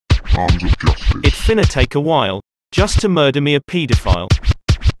arms of justice. It finna take a while, just to murder me a pedophile.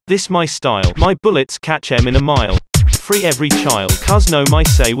 This my style, my bullets catch 'em in a mile. Free every child, cause no my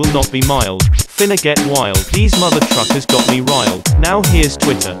say will not be mild. Finna get wild, these mother truckers got me riled. Now here's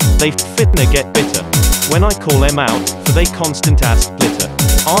Twitter, they finna get bitter when I call them out, for they constant ass glitter.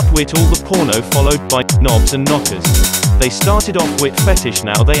 Art wit all the porno followed by knobs and knockers. They started off with fetish,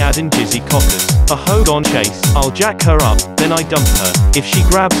 now they add in jizzy cockers. A hoe gone chase, I'll jack her up, then I dump her. If she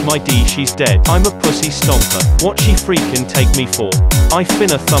grabs my D she's dead, I'm a pussy stomper. What she freaking take me for? I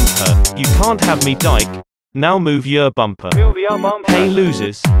finna thump her. You can't have me dyke, now move your bumper. Hey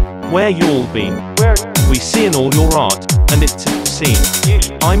losers, where y'all been? We seeing all your art, and it's obscene.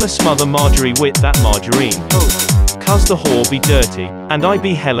 I'm a smother Marjorie with that margarine. Cause the whore be dirty, and I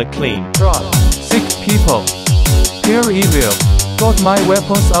be hella clean. Sick people, pure evil, got my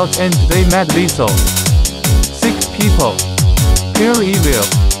weapons out and they mad lethal. Sick people, pure evil,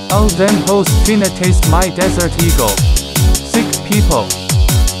 all them hoes finna taste my desert eagle. Sick people,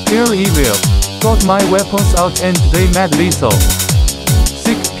 pure evil, got my weapons out and they mad lethal.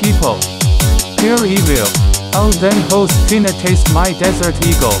 Sick people, pure evil, all them hoes finna taste my desert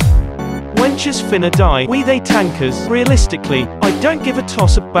eagle. Wenches finna die, we they tankers. Realistically, I don't give a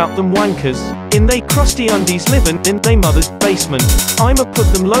toss about them wankers. In they crusty undies living in they mother's basement. I'ma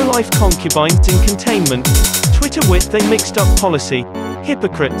put them low-life concubines in containment. Twitter wit they mixed up policy.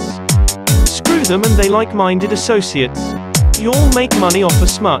 Hypocrites. Screw them and they like-minded associates. Y'all make money off a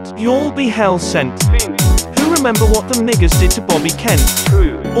smut, y'all be hell sent. Who remember what them niggas did to Bobby Kent?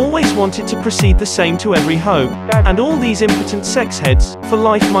 Always wanted to proceed the same to every hoe. And all these impotent sex heads, for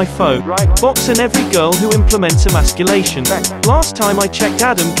life my foe. Boxing every girl who implements emasculation. Last time I checked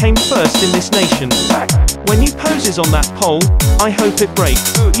Adam came first in this nation. When you poses on that pole, I hope it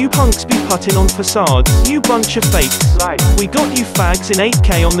breaks. You punks be putting on facades, you bunch of fakes. We got you fags in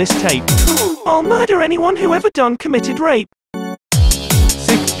 8K on this tape. I'll murder anyone who ever done committed rape.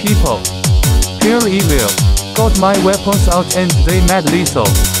 Sick people, pure evil, got my weapons out and they mad lethal.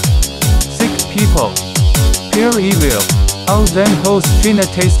 Sick people, pure evil, all them hoes finna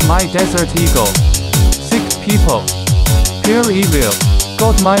taste my desert eagle. Sick people, pure evil,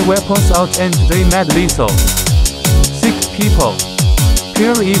 got my weapons out and they mad lethal. Sick people,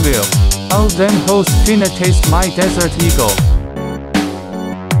 pure evil, all them hoes finna taste my desert eagle.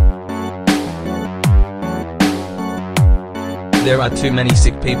 There are too many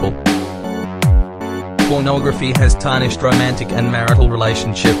sick people. Pornography has tarnished romantic and marital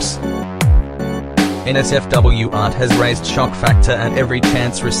relationships. NSFW art has raised shock factor at every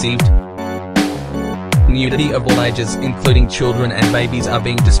chance received. Nudity of all ages, including children and babies, are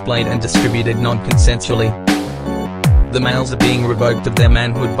being displayed and distributed non-consensually. The males are being revoked of their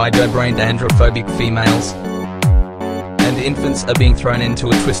manhood by doe-brained androphobic females. And infants are being thrown into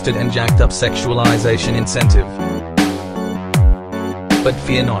a twisted and jacked up sexualization incentive. But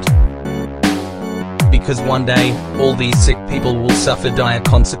fear not. Because one day, all these sick people will suffer dire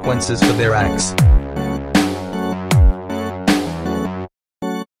consequences for their acts.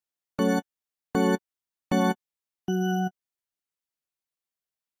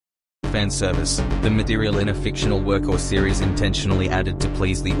 Fan service, the material in a fictional work or series intentionally added to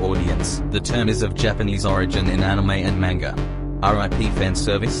please the audience. The term is of Japanese origin in anime and manga. RIP fan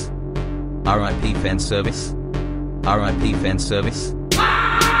service? RIP fan service? RIP fan service?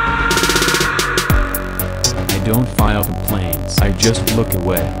 I don't file complaints, I just look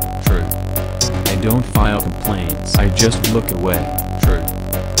away. True. I don't file complaints, I just look away. True.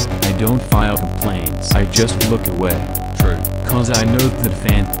 I don't file complaints, I just look away. True. Cause I know that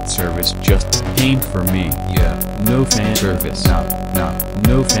fan service just came for me. Yeah. No fan service. No.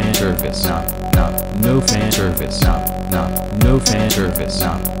 No fan service. No. No fan service. No. No fan service.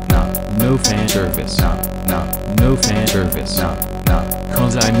 No. No fan service. No. No fan service. No.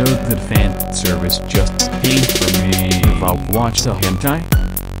 Cause I know that fan service just came for me. Neva watched a hentai?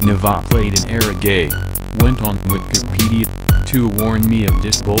 Neva played an era gay. Went on Wikipedia to warn me of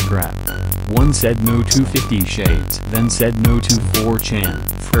this bullcrap. One said no to 50 Shades, then said no to 4chan.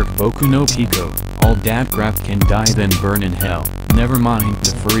 For Boku no Pico, all that crap can die then burn in hell. Never mind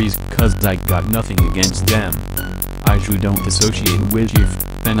the furries, cause I got nothing against them. I sure don't associate with you,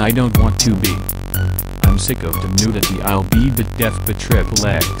 and I don't want to be. I'm sick of the nudity, I'll be the death but triple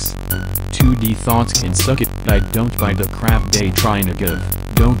X. 2D thoughts can suck it, I don't buy the crap they trying to give.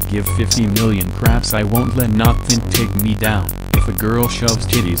 Don't give 50 million craps, I won't let nothing take me down. If a girl shoves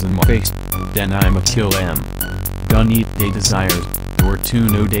titties in my face, then I'ma kill 'em. Gun eat they desires, or to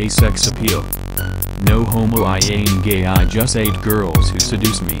no day sex appeal. No homo I ain't gay, I just ate girls who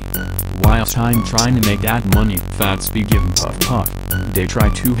seduce me. Whilst I'm trying to make that money, fats be given puff puff. They try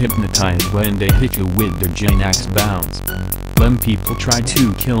to hypnotize when they hit you with their J-Nax bounds. Them people try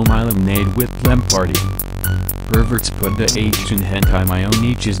to kill my lemonade with them party. Perverts put the H in hentai, my own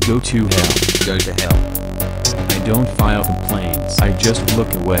H's go to hell. Go to hell. I don't file complaints, I just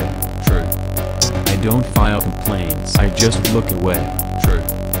look away. True. I don't file complaints, I just look away. True.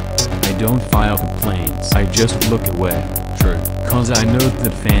 I don't file complaints, I just look away. True. Cause I know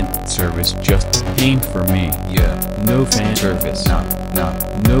that fan service just ain't for me. Yeah. No fan service. No.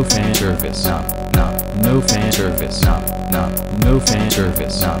 No fan service. No. No fan service. No. No fan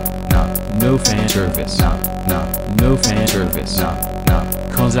service. No. No fan service. No. No fan service.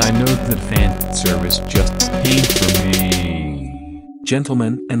 No. Cause I know that fan service just ain't for me.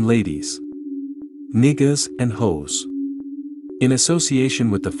 Gentlemen and ladies, niggas and hoes. In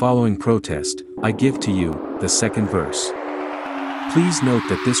association with the following protest, I give to you the second verse. Please note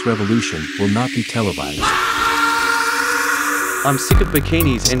that this revolution will not be televised. I'm sick of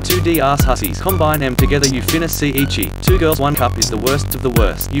bikinis and 2D ass hussies. Combine them together, you finna see Ichi. 2 girls 1 cup is the worst of the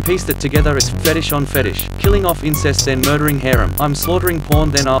worst. You piece that together, it's fetish on fetish. Killing off incest then murdering harem. I'm slaughtering porn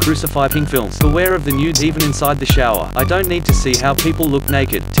then I'll crucify pink films. Beware of the nudes even inside the shower. I don't need to see how people look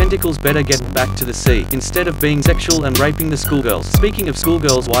naked. Tentacles better get back to the sea, instead of being sexual and raping the schoolgirls. Speaking of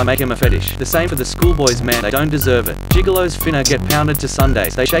schoolgirls, why make them a fetish? The same for the schoolboys, man, they don't deserve it. Gigolos finna get pounded to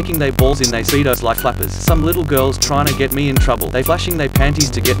Sundays. They shaking they balls in they speedos like flappers. Some little girls trying to get me in trouble. They flashing they panties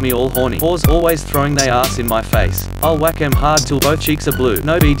to get me all horny. Whores always throwing they ass in my face. I'll whack em hard till both cheeks are blue.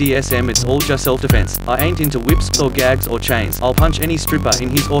 No BDSM, it's all just self-defense. I ain't into whips or gags or chains. I'll punch any stripper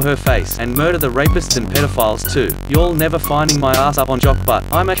in his or her face and murder the rapists and pedophiles too. Y'all never finding my ass up on jock butt.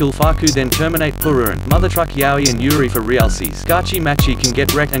 I'ma kill Faku then terminate Pururan. Mother truck Yaoi and Yuri for realsies. Gachi Machi can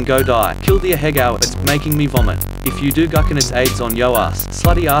get wrecked and go die. Kill the Ahegao, it's making me vomit. If you do Gackin, it's AIDS on yo ass.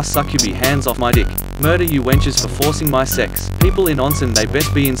 Slutty ass succubi, hands off my dick. Murder you wenches for forcing my sex. People in onsen, they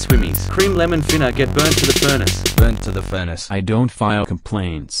best be in swimmies. Cream lemon finna get burnt to the furnace. Burnt to the furnace. I don't file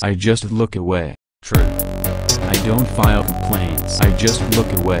complaints, I just look away. True. I don't file complaints, I just look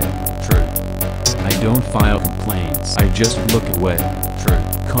away. True. I don't file complaints, I just look away. True.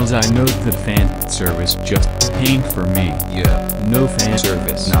 Cause I know that fan service just ain't for me. Yeah. No fan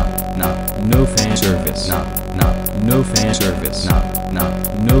service. No. No fan service. No. No fan service. No.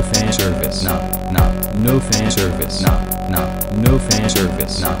 No fan service. No. No fan service. No. No fan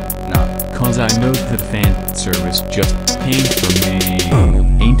service. No. Cause I know that fan service just ain't for me.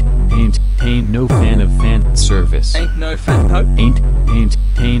 Ain't no fan of fan service. Ain't no fan ho.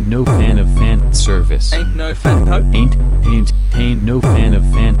 Ain't no fan of fan service. Ain't no fan ho. Ain't no fan of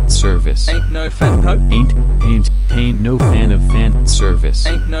fan service. Ain't no fan ho. Ain't no fan of fan service.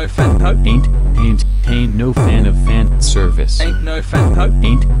 Ain't no fan ho. Ain't no fan of fan service. Ain't no fan ho.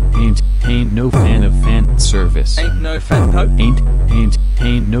 Ain't no fan of fan service. Ain't no fan ho.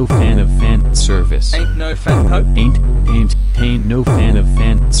 Ain't no fan of fan service. Ain't no fan ho. Ain't no fan of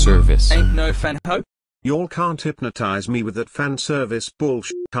fan service. Ain't no fan ho. Y'all can't hypnotize me with that fan service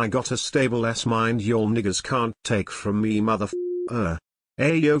bullshit. I got a stable ass mind y'all niggas can't take from me,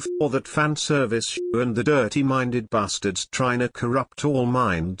 Ayo for that fan service and the dirty minded bastards trying to corrupt all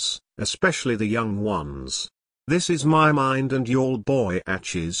minds, especially the young ones. This is my mind and y'all boy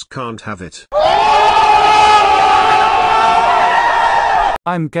atches can't have it.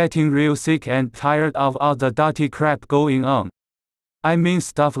 I'm getting real sick and tired of all the dirty crap going on. I mean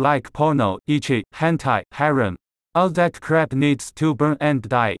stuff like porno, ichi, hentai, harem. All that crap needs to burn and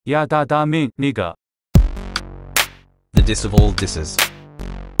die. Yada da mean, nigga. The diss of all disses.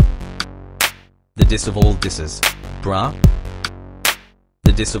 The diss of all disses. Brah.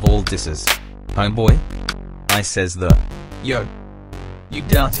 The diss of all disses. Homeboy. I says the. Yo. You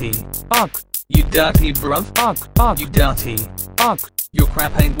dirty. You dirty bruv. You dirty. Your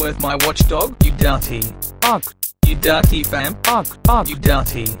crap ain't worth my watchdog. You dirty. You dirty fam. You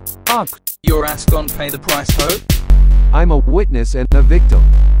dirty. Your ass gon' pay the price, ho. I'm a witness and a victim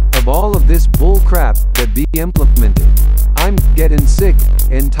of all of this bull crap that be implemented. I'm getting sick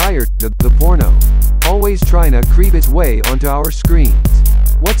and tired of the porno always trying to creep its way onto our screens.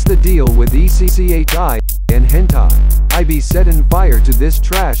 What's the deal with ECCHI and hentai? I be setting fire to this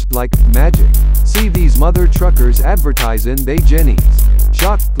trash like magic. See these mother truckers advertising they Jennies.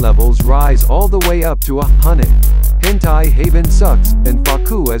 Shock levels rise all the way up to 100. Hentai haven sucks and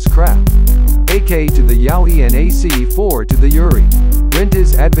Faku as crap. AK to the Yaoi and AC4 to the Yuri. Rent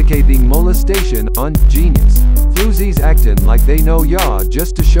is advocating molestation on Genius. Floozies acting like they know yaw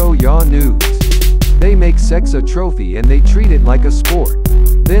just to show yaw news. They make sex a trophy and they treat it like a sport.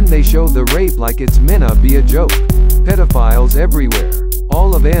 Then they show the rape like it's meant to be a joke. Pedophiles everywhere.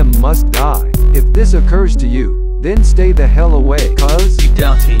 all of them must die. If this occurs to you, then stay the hell away, cuz You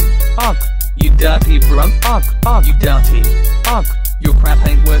dirty. You dirty bruv. You dirty. Your crap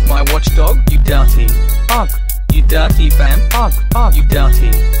ain't worth my watchdog. You dirty. You dirty fam. You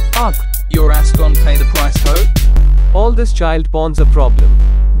dirty. Your ass gon' pay the price, ho. All this child porn's a problem.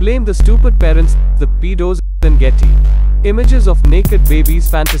 Blame the stupid parents, the pedos, and Getty. Images of naked babies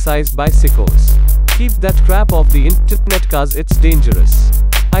fantasized by sickos. Keep that crap off the internet cuz it's dangerous.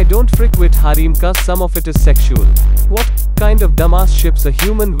 I don't frick with harem cuz some of it is sexual. What kind of dumbass ships a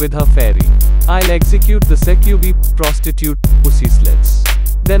human with her fairy? I'll execute the succubee prostitute pussy slits.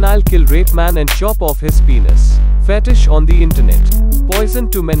 Then I'll kill rape man and chop off his penis. Fetish on the internet. Poison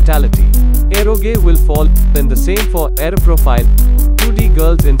to mentality. Eroge will fall, then the same for error profile. 2D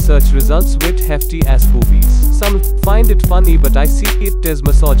girls in search results with hefty ass boobies. Some find it funny but I see it as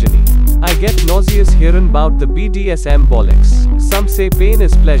misogyny. I get nauseous hearing about the BDSM bollocks. Some say pain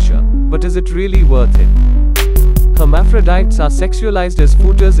is pleasure, but is it really worth it? Hermaphrodites are sexualized as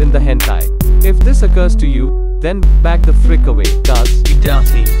footers in the hentai. If this occurs to you, then back the frick away, cuz You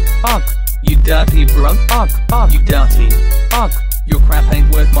dirty. You dirty bruv. You dirty. Your crap ain't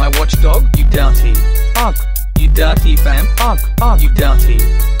worth my watchdog. You dirty. You dirty fam. You dirty.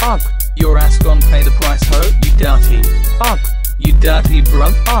 Your ass gon' pay the price, ho. You dirty. You dirty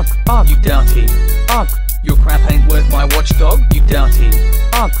bruv. You dirty. Your crap ain't worth my watchdog. You dirty.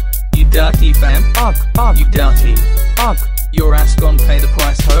 You dirty fam. You dirty. Your ass gon' pay the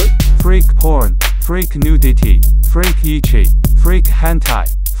price, ho. Freak porn, freak nudity, freak ichi, freak hentai,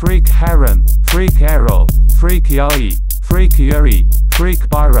 freak harem, freak ero, freak yaoi, freak yuri, freak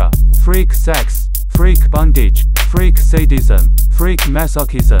bara, freak sex, freak bondage, freak sadism, freak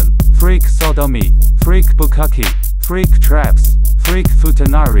masochism, freak sodomy, freak bukkake, freak traps, freak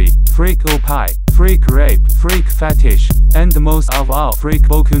futanari, freak opai, freak rape, freak fetish, and most of all freak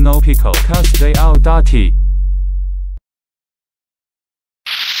Boku no Pico cause they are Dutty.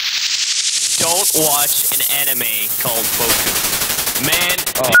 Don't watch an anime called Boku. Man,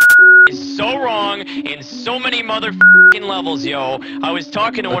 is so wrong in so many motherfucking levels, yo. I was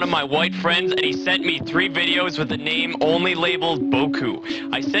talking to one of my white friends and he sent me 3 videos with the name only labeled Boku.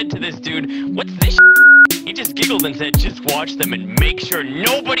 I said to this dude, what's this shit? He just giggled and said, just watch them and make sure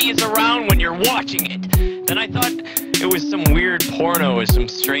nobody is around when you're watching it. Then I thought it was some weird porno or some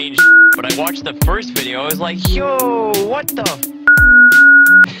strange shit, but I watched the first video, I was like, yo, what the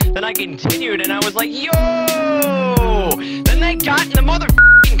Then I continued and I was like, yo! Then they got in the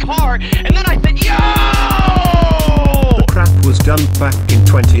motherfucking car and then I said, yo! The crap was done back in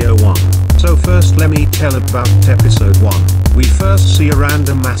 2001. So first let me tell about episode 1. We first see a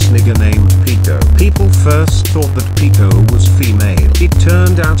random ass nigga named Pico. People first thought that Pico was female. It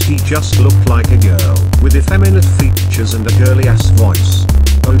turned out he just looked like a girl, with effeminate features and a girly ass voice.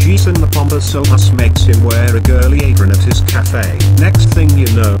 Ojisan the pompous us makes him wear a girly apron at his cafe. Next thing you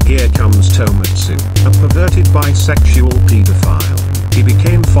know, here comes Tomatsu, a perverted bisexual pedophile. He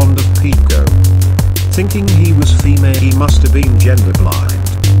became fond of Pico. Thinking he was female, he must have been gender blind.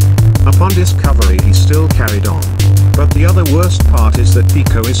 Upon discovery he still carried on. But the other worst part is that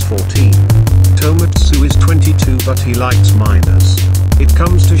Pico is 14. Tomatsu is 22 but he likes minors. It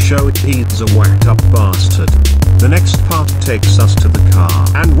comes to show it he's a whacked up bastard. The next part takes us to the car.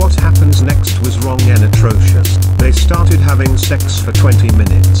 And what happens next was wrong and atrocious. They started having sex for 20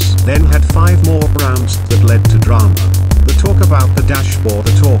 minutes. Then had 5 more rounds that led to drama. The talk about the dashboard,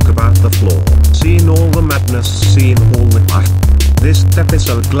 the talk about the floor. Seeing all the madness, seeing all the This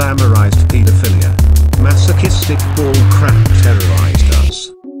episode glamorized pedophilia. Masochistic bull crap terrorized us.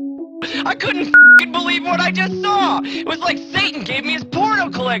 I couldn't f***ing believe what I just saw! It was like Satan gave me his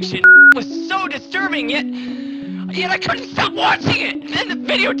porno collection. It was so disturbing, yet I couldn't stop watching it! And then the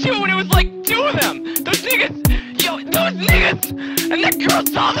video too, when it was like 2 of them! Those niggas! Yo, those niggas! And that girl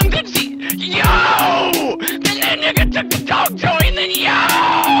saw them, then she... Yo! Then that nigga took the dog toy and then yo!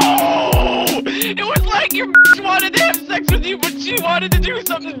 It was like your bitch wanted to have sex with you, but she wanted to do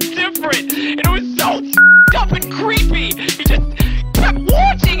something different! And it was so f***ed up and creepy! He just kept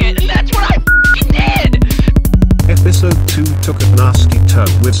watching it, and that's what I f***ing did! Episode 2 took a nasty turn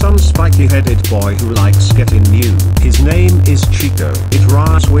with some spiky-headed boy who likes getting new. His name is Chico. It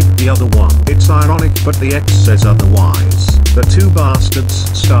rhymes with the other one. It's ironic but the X says otherwise. The 2 bastards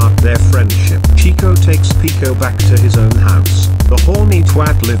start their friendship. Chico takes Pico back to his own house. The horny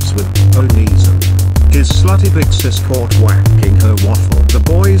twat lives with Onizen. His slutty big sis caught whacking her waffle. The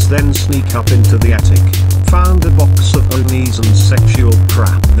boys then sneak up into the attic. Found a box of Onizen's sexual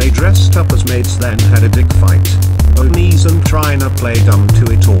crap. They dressed up as maids then had a dick fight. Onizen trying to play dumb to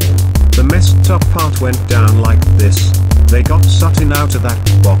it all. The messed up part went down like this. They got something out of that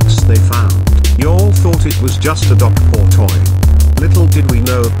box they found. Y'all thought it was just a dock or toy. Little did we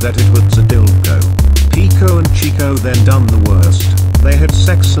know that it was a dildo. Pico and Chico then done the worst. They had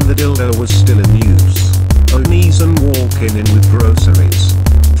sex and the dildo was still in use. Oni's and walking in with groceries.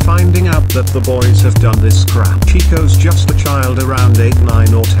 Finding out that the boys have done this crap. Chico's just a child around 8,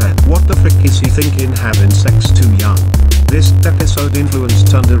 9 or 10. What the frick is he thinking having sex too young? This episode influenced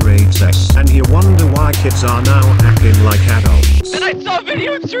underage sex, and you wonder why kids are now acting like adults. Then I saw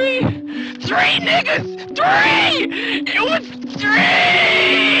video 3! 3 niggas! 3! It was 3!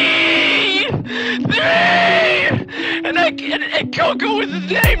 3! And Coco was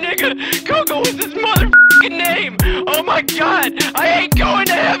his name, nigga! Coco was his motherfucking name! Oh my god! I ain't going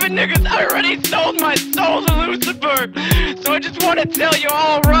to heaven, niggas! I already sold my soul to Lucifer! So I just want to tell you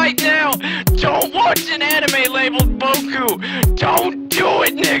all right now, don't watch an anime labeled Boku! Don't do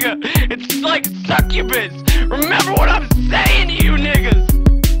it, nigga! It's like succubus! Remember what I'm saying to you, niggas!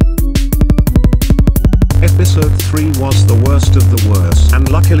 Episode 3 was the worst of the worst, and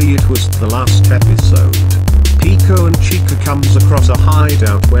luckily it was the last episode. Pico and Chica comes across a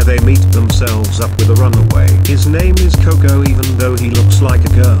hideout where they meet themselves up with a runaway. His name is Coco even though he looks like a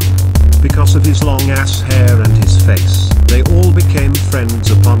girl. Because of his long ass hair and his face, they all became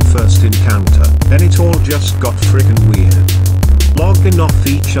friends upon first encounter. Then it all just got friggin' weird. Logging off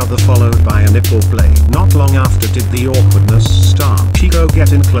each other followed by a nipple blade. Not long after did the awkwardness start. Chico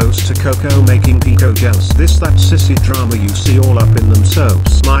getting close to Coco making Pico jealous. This that sissy drama you see all up in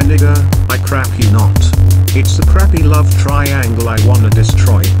themselves. My nigga, I crap you not. It's the crappy love triangle I wanna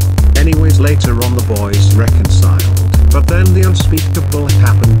destroy. Anyways later on the boys reconciled. But then the unspeakable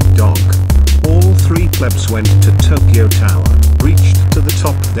happened, dog. All 3 plebs went to Tokyo Tower, reached to the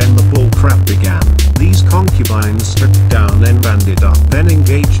top, then the bull crap began. These concubines stripped down and banded up, then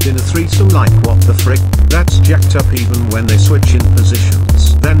engaged in a threesome like what the frick? That's jacked up even when they switch in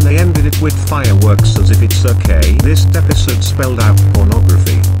positions. Then they ended it with fireworks as if it's okay. This episode spelled out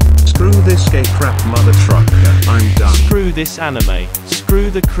pornography. Screw this gay crap mother trucker, I'm done. Screw this anime. Screw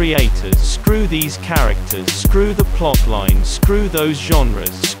the creators. Screw these characters. Screw the plotline. Screw those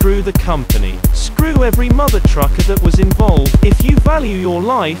genres. Screw the company. Screw every mother trucker that was involved. If you value your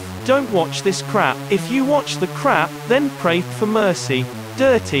life, don't watch this crap. If you watch the crap, then pray for mercy.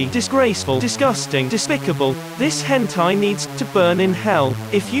 Dirty, disgraceful, disgusting, despicable. This hentai needs to burn in hell.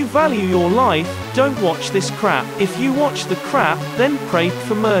 If you value your life, don't watch this crap. If you watch the crap, then pray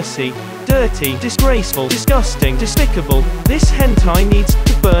for mercy. Dirty, disgraceful, disgusting, despicable. This hentai needs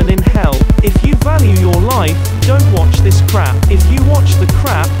to burn in hell. If you value your life, don't watch this crap. If you watch the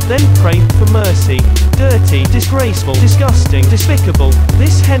crap, then pray for mercy. Dirty, disgraceful, disgusting, despicable.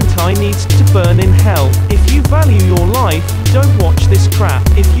 This hentai needs to burn in hell. If you value your life, don't watch this crap.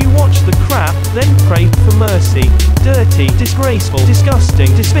 If you watch the crap, then pray for mercy. Dirty, disgraceful,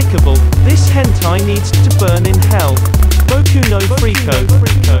 disgusting, despicable. This hentai needs to burn in hell. Boku no Freako.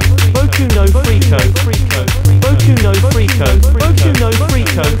 Boku no Freako. Boku no Freako. Boku no Freako. Boku no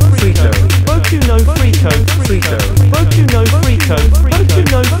Freako. Boku no Freako. Boku no Freako. Boku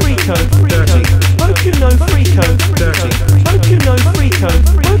no Freako. Boku no Freako. Boku no Freako.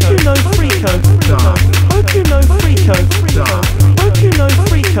 Boku no Freako. Boku no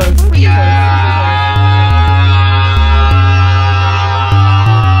Freako.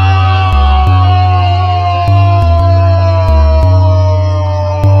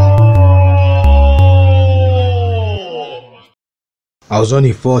 I was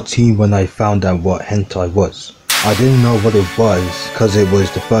only 14 when I found out what hentai was. I didn't know what it was cause it was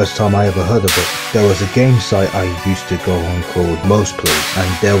the first time I ever heard of it. There was a game site I used to go on called Most Plays,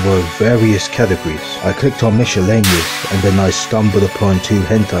 and there were various categories. I clicked on miscellaneous and then I stumbled upon 2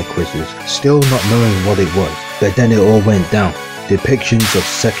 hentai quizzes, still not knowing what it was. But then it all went down. Depictions of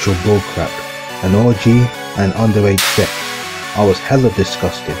sexual bullcrap, an orgy and underage sex. I was hella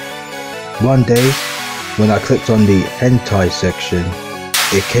disgusted. One day, when I clicked on the hentai section,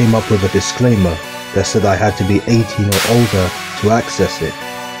 it came up with a disclaimer that said I had to be 18 or older to access it.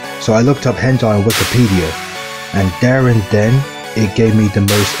 So I looked up hentai on Wikipedia, and there and then it gave me the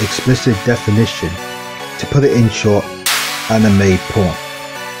most explicit definition. To put it in short, anime porn.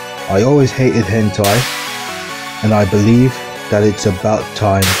 I always hated hentai, and I believe that it's about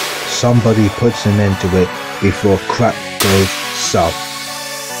time somebody puts an end to it before crap goes south.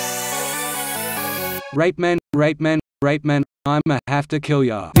 Rape men, I'ma have to kill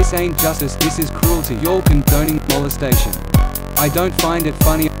ya. This ain't justice, this is cruelty. You're condoning molestation. I don't find it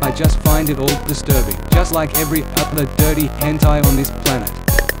funny, I just find it all disturbing. Just like every other dirty hentai on this planet.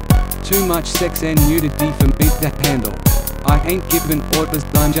 Too much sex and nudity for me to handle. I ain't giving orders,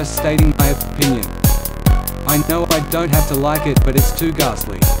 I'm just stating my opinion. I know I don't have to like it, but it's too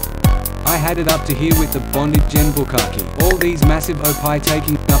ghastly. I had it up to here with the bonded Gen Bukaki. All these massive opai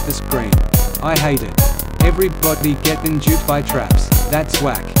taking up the screen. I hate it. Everybody getting duped by traps. That's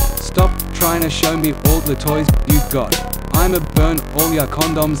whack. Stop trying to show me all the toys you've got. I'ma burn all your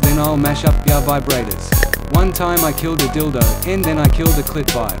condoms, then I'll mash up your vibrators. One time I killed a dildo, and then I killed a clit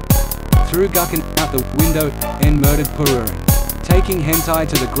vibe. Threw Jackin out the window, and murdered Pururin. Taking hentai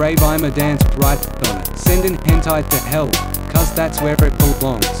to the grave, I'ma dance right on it. Sending hentai to hell, cause that's where it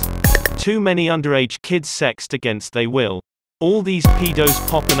belongs. Too many underage kids sexed against they will. All these pedos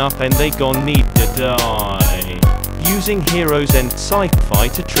popping up and they gon' need to die. Using heroes and sci-fi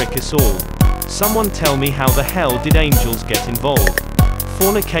to trick us all. Someone tell me how the hell did angels get involved?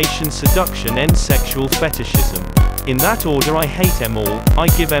 Fornication, seduction and sexual fetishism. In that order I hate em all, I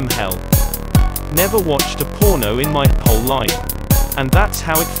give em hell. Never watched a porno in my whole life. And that's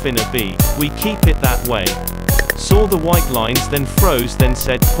how it finna be, we keep it that way. Saw the white lines then froze then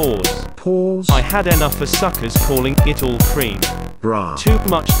said pause. Pause. I had enough of suckers calling it all cream. Bruh. Too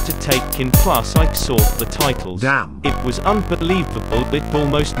much to take in, plus I saw the titles. Damn. It was unbelievable, it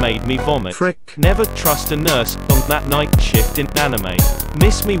almost made me vomit. Frick. Never trust a nurse on that night shift in anime.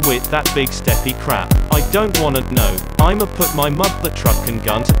 Miss me with that big steppy crap. I don't wanna know. I'ma put my mother truck and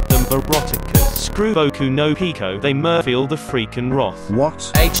gun to them eroticas. Screw Boku no Pico, they feel the freaking wrath.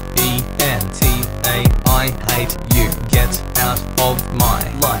 What? H-E-N-T-A, I hate you. Get out of my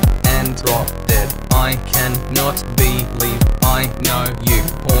life and drop dead. I cannot believe I know you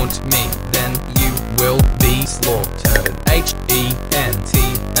haunt me, then you will be slaughtered.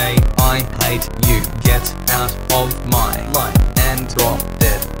 H-E-N-T-A, I hate you. Get out of my life and drop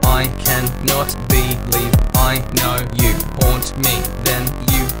dead. I cannot believe I know you haunt me, then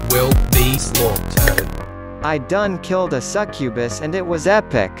you will be slaughtered. I done killed a succubus and it was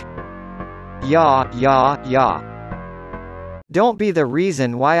epic. Ya, ya, ya. Don't be the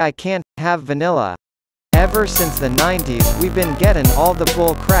reason why I can't have vanilla. Ever since the 90s we've been getting all the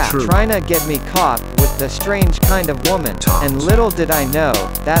bull crap. True. Trying to get me caught with the strange kind of woman. Tops. And little did I know,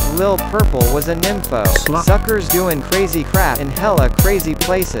 that Lil Purple was a nympho. Slut. Suckers doing crazy crap in hella crazy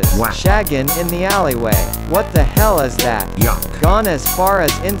places. Whack. Shagging in the alleyway. What the hell is that? Yuck. Gone as far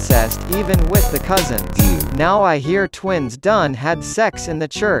as incest even with the cousins. Ew. Now I hear twins done had sex in the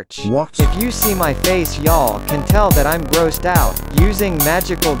church. What? If you see my face y'all can tell that I'm grossed out. Using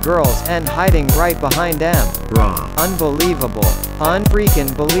magical girls and hiding right behind them. Bruh. Unbelievable.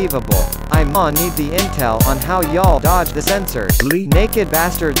 Unfreaking believable. I'ma need the intel on how y'all dodge the censors. Leak. Naked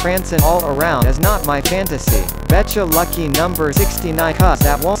bastard prancing all around is not my fantasy. Betcha lucky number 69 cuss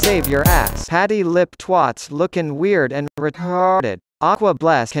that won't save your ass. Patty lip twats looking weird and retarded. Aqua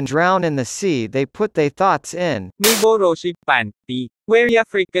bless can drown in the sea they put they thoughts in. Niboroshi panty. Where ya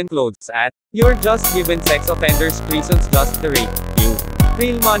freaking clothes at? You're just giving sex offenders reasons just to rape you.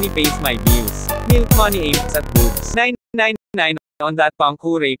 Real money pays my bills. Milk money aims at boobs. 999 on that punk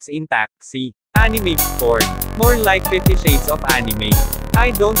who rapes in taxi. Anime porn. More like 50 shades of anime. I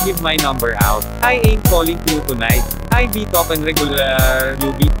don't give my number out. I ain't calling you tonight. I beat off on regular,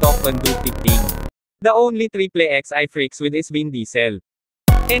 you beat off on do thing. The only triple X I freaks with is Vin Diesel.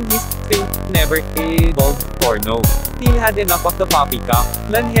 And he's still never involved porno. Still had enough of the poppycock.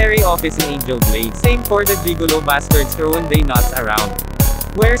 Lan hairy office in Angel Blade. Same for the gigolo bastards throwing they nuts around.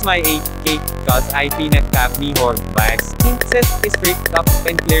 Where's my 8K? Cause I peanut cap me horde bags. Incest is freaked up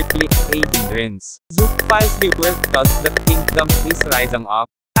and clearly a hindrance. Zoop files viewer cause the kingdom is rising up.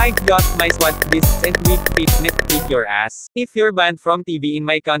 I got my SWAT discs and we pick your ass. If you're banned from TV in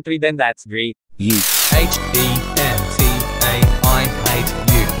my country then that's great. Yeet. H-E-N-T-A, I hate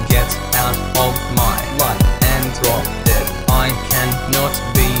you. Get out of my life and drop dead. I cannot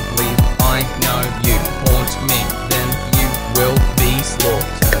believe I know you haunt me, then you will be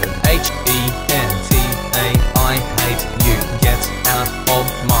slaughtered. H-E-N-T-A, I hate you. Get out of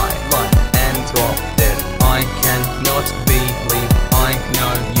my life and drop dead. I cannot believe I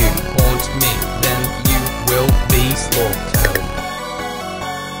know you haunt me, then you will be slaughtered.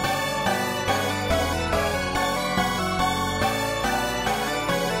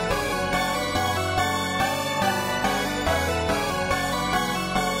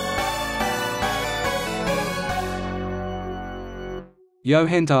 Yo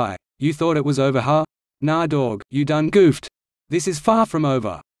hentai, you thought it was over, huh? Nah dog, you done goofed. This is far from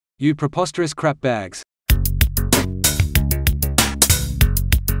over. You preposterous crap bags.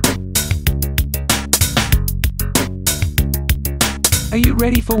 Are you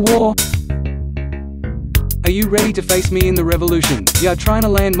ready for war? Are you ready to face me in the revolution? Ya trying to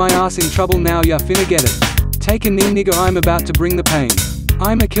land my ass in trouble now, ya finna get it. Take a knee nigga, I'm about to bring the pain.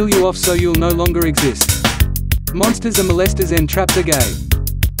 I'ma kill you off so you'll no longer exist. Monsters are molesters and traps are gay.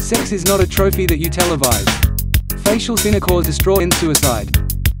 Sex is not a trophy that you televise. Facial intercourse destroy and suicide.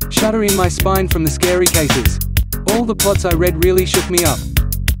 Shudder in my spine from the scary cases. All the plots I read really shook me up.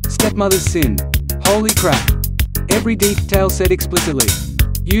 Stepmother's sin. Holy crap. Every detail said explicitly.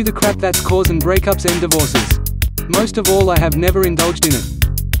 You the crap that's causing breakups and divorces. Most of all, I have never indulged in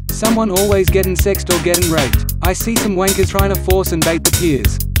it. Someone always getting sexed or getting raped. I see some wankers trying to force and bait the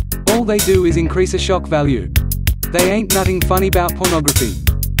tears. All they do is increase a shock value. They ain't nothing funny about pornography.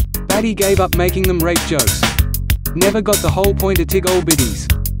 Baddie gave up making them rape jokes. Never got the whole point of tig old biddies.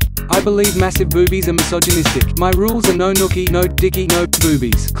 I believe massive boobies are misogynistic. My rules are no nookie, no dicky, no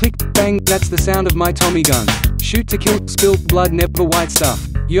boobies. Click, bang, that's the sound of my Tommy gun. Shoot to kill, spill blood, never white stuff.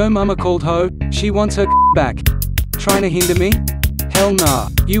 Yo mama called ho, she wants her back. Trying to hinder me? Hell nah.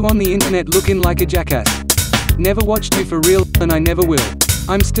 You on the internet looking like a jackass. Never watched you for real, and I never will.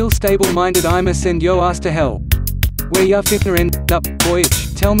 I'm still stable-minded, I'ma send yo ass to hell. Where ya finna end up,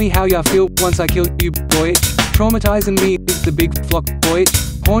 boyage. Tell me how ya feel once I kill you, boyage. Traumatizing me is the big flock, boyage.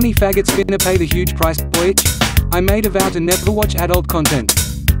 Horny faggots finna pay the huge price, boyage. I made a vow to never watch adult content.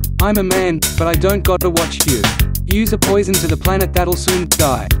 I'm a man, but I don't gotta watch you. Use a poison to the planet that'll soon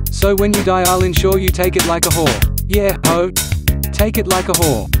die. So when you die I'll ensure you take it like a whore. Yeah, ho. Take it like a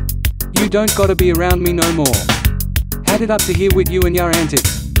whore. You don't gotta be around me no more. Had it up to here with you and your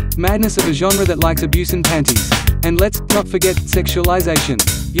antics. Madness of a genre that likes abuse and panties. And let's not forget sexualization.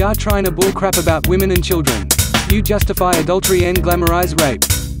 You're trying to bullcrap about women and children. You justify adultery and glamorize rape.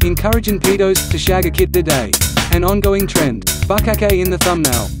 Encouraging pedos to shag a kid today. An ongoing trend. Bukake in the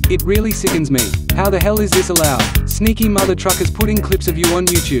thumbnail. It really sickens me. How the hell is this allowed? Sneaky mother truckers putting clips of you on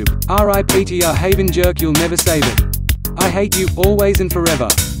YouTube. RIP to your Haven jerk, you'll never save it. I hate you, always and forever.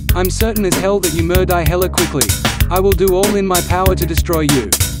 I'm certain as hell that you die hella quickly. I will do all in my power to destroy you.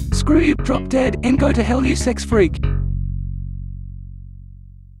 Screw you, drop dead, and go to hell you sex freak.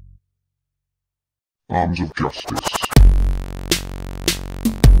 Arms of Justice.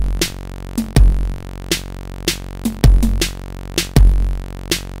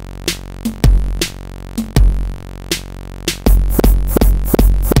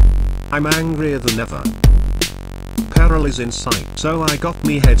 I'm angrier than ever. Peril is in sight, so I got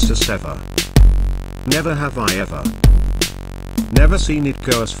me heads to sever. Never have I ever. Never seen it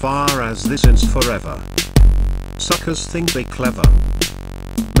go as far as this since forever. Suckers think they clever.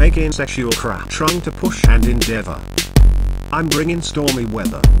 Making sexual crap, trying to push and endeavor. I'm bringing stormy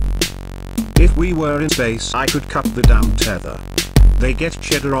weather. If we were in space I could cut the damn tether. They get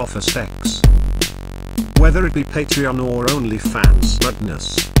cheddar off of sex. Whether it be Patreon or OnlyFans,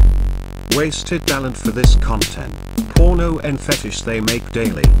 madness. Wasted talent for this content. Porno and fetish they make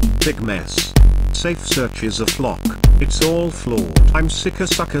daily. Big mess. Safe search is a flock. It's all flawed. I'm sick of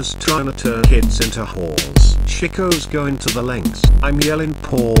suckers trying to turn kids into whores. Chicos going to the lengths. I'm yelling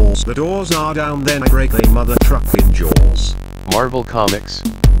pause. The doors are down then I break they mother trucking jaws. Marvel Comics.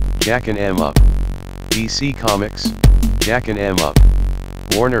 Jackin M up. DC Comics. Jackin M up.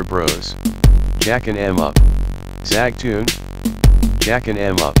 Warner Bros. Jackin M up. Zagtoon. Jackin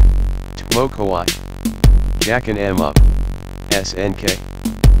M up. Mokawai. Jackin M up. SNK.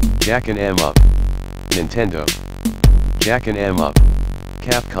 Jackin M up. Nintendo. Jackin M up.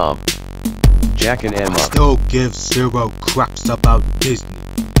 Capcom. Jackin M up. Still give zero craps about Disney,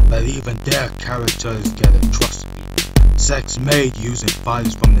 but even their characters get it, trust me. Sex made using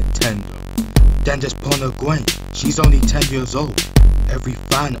files from Nintendo. Then there's Porno Gwen, she's only 10 years old. Every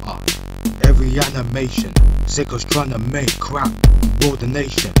fan art, every animation, sickos trying to make crap. Rule the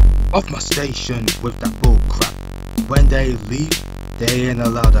nation, off my station with that bull crap. When they leave, they ain't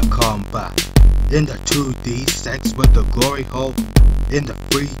allowed to come back. In the 2D sex with the glory hole, in the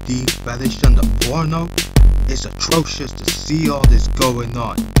 3D fetish and the porno, it's atrocious to see all this going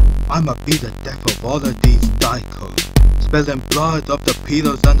on. I'ma be the death of all of these dicos, spilling blood of the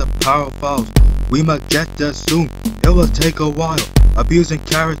pedos and the pedophiles. We might get there soon, it will take a while. Abusing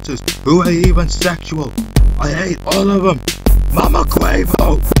characters who ain't even sexual. I hate all of them. Mama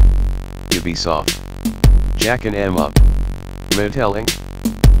Quavo! Ubisoft. Jackin M up. Motelling.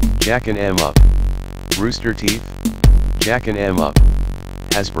 Jackin M up. Rooster Teeth. Jackin M up.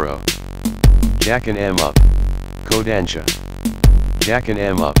 Hasbro. Jackin M up. Kodansha. Jackin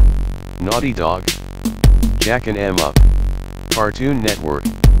M up. Naughty Dog. Jackin M up. Cartoon Network.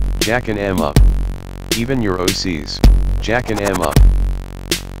 Jackin M up. Even your OCs. Jackin M up.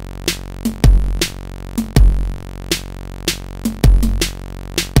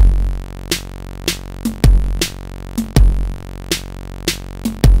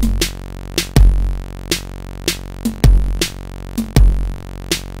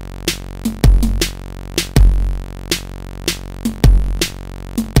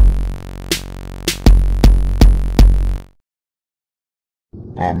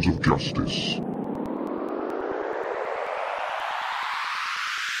 sons of justice.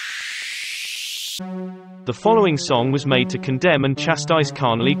 The following song was made to condemn and chastise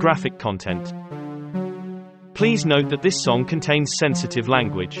carnally graphic content. Please note that this song contains sensitive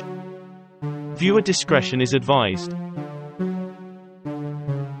language. Viewer discretion is advised.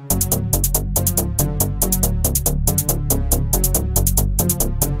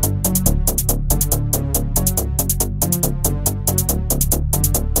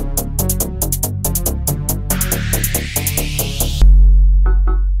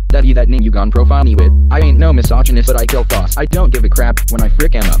 Dutty, that name you gone profile me with. I ain't no misogynist, but I kill thoughts. I don't give a crap when I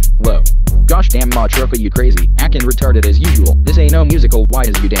frick am up. Low. Gosh damn Moderator, you crazy. Acting retarded as usual. This ain't no musical, why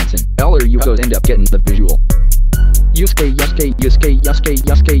is you dancing? All or you hoes end up getting the visual. Yusuke, Yusuke, Yusuke, Yusuke,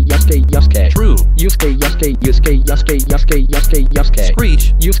 Yusuke, Yusuke, Yusuke. True. Yusuke, Yusuke, Yusuke, Yusuke, Yusuke, Yusuke, Yusuke.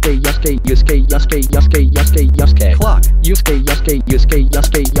 Screech. Yusuke, Yusuke, Yusuke, Yusuke, Yusuke, Yusuke, Yusuke. Clock. Yusuke, Yusuke, Yusuke,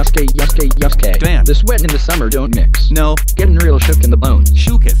 Yusuke, Yusuke, Yusuke, Yusuke. Damn. The sweat and the summer don't mix. No. Getting real shook in the bones.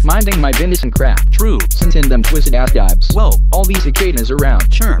 Shooketh. Minding my business and crap. True. Since in them twisted ass dives. Whoa. All these cicadas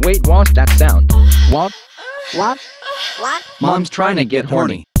around. Sure. Wait, what's that sound? What? What? What? Mom's trying to get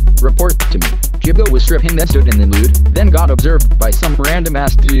horny. Report to me. Jibbo was stripping, then stood in the nude, then got observed by some random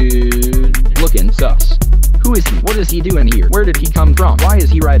ass dude. Looking sus. Who is he? What is he doing here? Where did he come from? Why is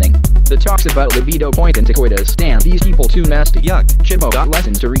he writing? The talks about libido point into coitus. Damn, these people too nasty. Yuck. Jibbo got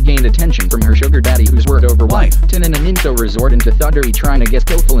lessons to regain attention from her sugar daddy who's word over wife. Tin in an info resort into thuggery trying to get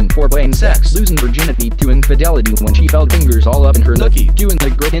skillful in foreplaying sex. Losing virginity to infidelity when she felt fingers all up in her lookie. Doing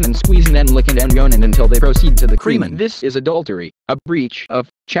the gritting and squeezing and licking and yoning until they proceed to the creaming. This is adultery. A breach of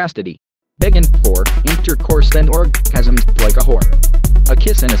chastity. Begging for intercourse and orgasms like a whore. A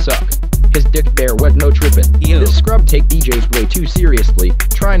kiss and a suck. His dick bare wet, no trippin'. Ew. This scrub take DJs way too seriously,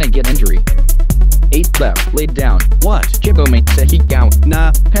 trying to get injury. 8 left, laid down. What? Jibbo makes a heat out.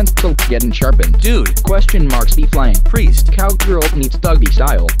 Nah. Pencil getting sharpened. Dude. Question marks be flying. Priest. Cowgirl meets Duggy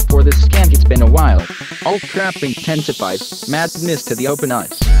style. For this skank it's been a while. All crap intensifies. Madness to the open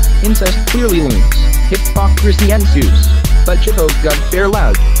eyes. Incest clearly looms. Hypocrisy ensues. But Jibbo got fair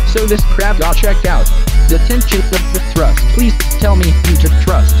loud. So this crap got checked out. The tension of the thrust. Please tell me who to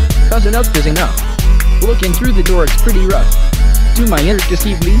trust. Cause enough is enough. Looking through the door it's pretty rough. Do my ears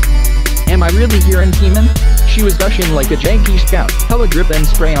deceive me? Am I really hearing Teeman? She was gushing like a janky scout. Hella grip and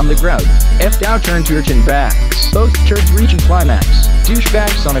spray on the ground. F'd out turned to urchin backs. Both turds reaching climax.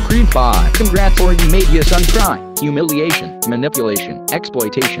 Douchebags on a cream pie. Congrats or you made your son cry. Humiliation, manipulation,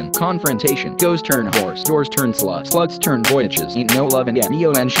 exploitation, confrontation. Goes turn horse, doors turn slut, sluts turn voyages. Ain't no love and yet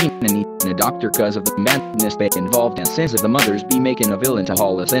Neo and Sheen and need a doctor cause of the madness they involved and sins of the mothers be making a villain to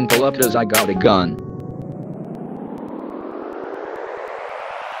haul us and pull up cause I got a gun.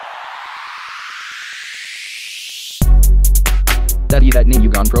 Dutty, that name you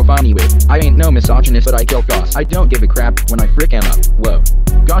gone profile me with. I ain't no misogynist, but I kill thoughts. I don't give a crap when I frick am up. Whoa.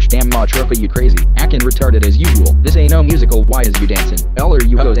 Gosh damn Moderator, you crazy. Acting retarded as usual. This ain't no musical, why is you dancing? All or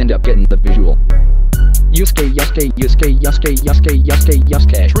you hoes end up getting the visual. Yusuke, Yusuke, Yusuke, Yusuke, Yusuke, Yusuke,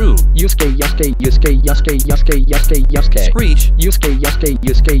 Yusuke. True. Yusuke, Yusuke, Yusuke, Yusuke, Yusuke, Yusuke, Yusuke. Screech. Yusuke, Yusuke,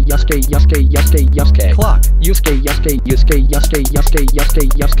 Yusuke, Yusuke, Yusuke, Yusuke, Yusuke. Clock. Yusuke, Yusuke, Yusuke, Yusuke, Yusuke, Yusuke,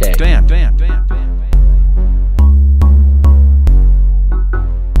 Yusuke. Damn.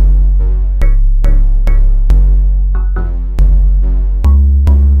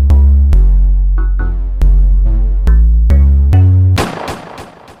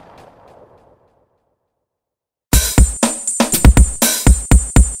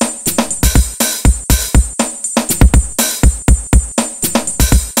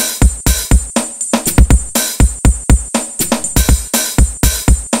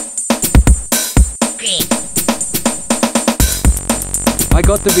 I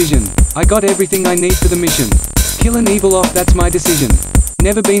got the vision. I got everything I need for the mission. Kill an evil off, that's my decision.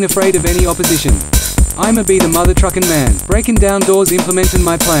 Never been afraid of any opposition. I'ma be the mother truckin' man. Breaking down doors, implementing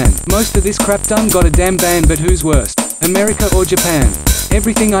my plan. Most of this crap done got a damn ban, but who's worst? America or Japan?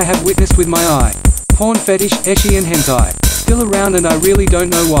 Everything I have witnessed with my eye. Porn fetish, eshi and hentai. Still around and I really don't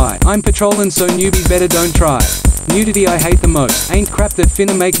know why. I'm patrolling so newbies better don't try. Nudity I hate the most. Ain't crap that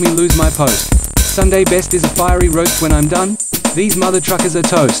finna make me lose my post. Sunday best is a fiery roast when I'm done. These mother truckers are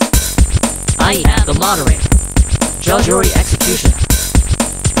toast. I am the moderator. Judge, jury, executioner.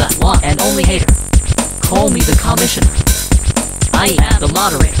 The one and only hater. Call me the commissioner. I am the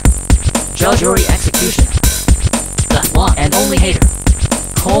moderator. Judge, jury, executioner. The one and only hater.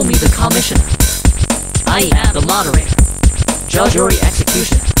 Call me the commissioner. I am the moderator. Judge, jury,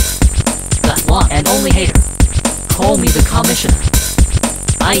 executioner. The one and only hater. Call me the commissioner.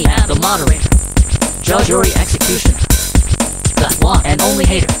 I am the moderator. Judge, jury, executioner. The one and only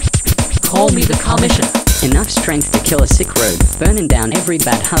hater. Call me the commissioner. Enough strength to kill a sick road, burning down every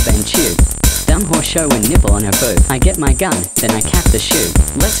bad hub and tube. Dumb horse show and nibble on her boob. I get my gun, then I cap the shoe.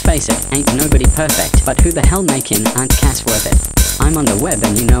 Let's face it, ain't nobody perfect, but who the hell making aren't cats worth it? I'm on the web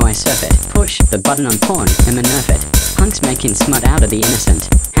and you know I surf it. Push the button on porn and nerf it. Punks making smut out of the innocent.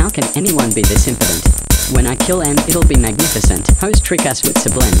 How can anyone be this impotent? When I kill M, it'll be magnificent. Hoes trick us with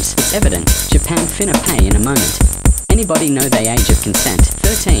sublims. It's evident, Japan finna pay in a moment. Anybody know they age of consent?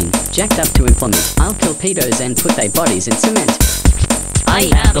 13, jacked up to implement. I'll kill pedos and put their bodies in cement.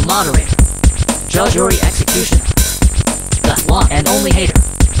 I am the moderator. Judge, jury, executioner. The one and only hater.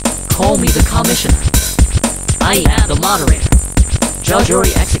 Call me the commissioner. I am the moderator. Judge,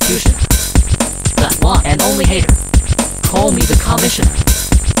 jury, executioner. The one and only hater. Call me the commissioner.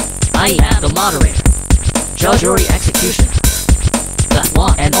 I am the moderator. Judge, jury, executioner. The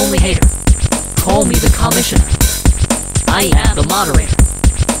one and only hater. Call me the commissioner. I am the moderator.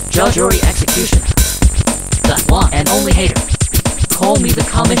 Judge, jury, executioner. The one and only hater. Call me the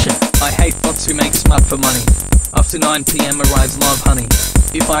commissioner. I hate bots who make smut for money. After 9 PM arrives love honey.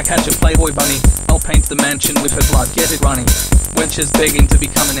 If I catch a playboy bunny, I'll paint the mansion with her blood, get it running. Wenches begging to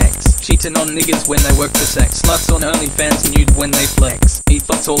become an ex, cheating on niggas when they work for sex. Sluts on OnlyFans nude when they flex.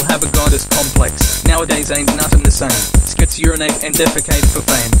 E-thoughts all have a goddess complex. Nowadays ain't nothing the same. Skits urinate and defecate for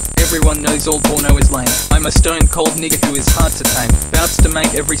fame. Everyone knows all porno is lame. I'm a stone cold nigga who is hard to tame. Bouts to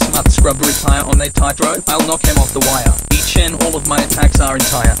make every smut scrub retire on their tightrope. I'll knock him off the wire. Each and all of my attacks are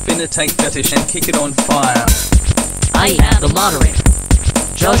entire. Finna take fetish and kick it on fire. I am the moderator.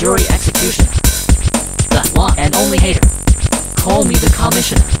 Judge, jury, executioner. The one and only hater. Call me the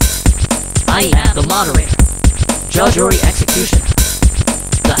commissioner. I am the moderator. Judge, jury, executioner.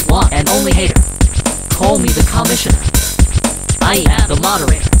 The one and only hater. Call me the commissioner. I am the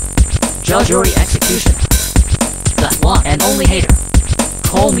moderator. Judge, jury, executioner. The one and only hater.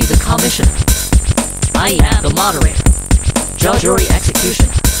 Call me the commissioner. I am the moderator. Judge, jury,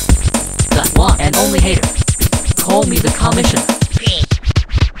 executioner. The one and only hater. Call me the commissioner.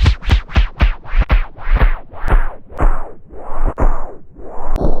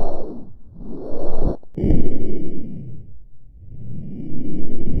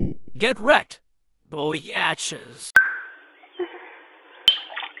 Get wrecked, boyatches.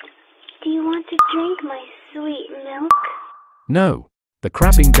 Do you want to drink my sweet milk? No. The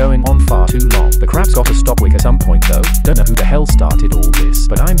crap been going on far too long. The crap's gotta stop quick at some point though. Don't know who the hell started all this,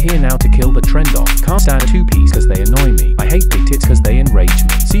 but I'm here now to kill the trend off. Can't stand two-piece cause they annoy me. I hate big tits cause they enrage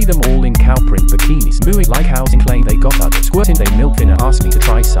me. See them all in cow print bikinis, mooing like cows and claim they got others. Squirting they milk finna ask me to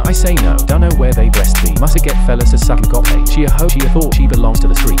try some. I say no, don't know where they breastfeed. Must get fellas to suck and got paid. She a hoe, she a thought she belongs to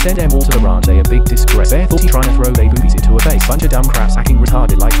the street. Send them all to the ranch, they a big disgrace. They're thought he trying to throw they boobies into a base. Bunch of dumb craps acting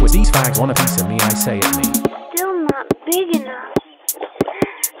retarded like twist. These fags want a piece of me, I say at me. Still not big enough.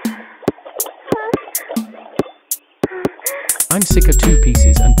 I'm sick of two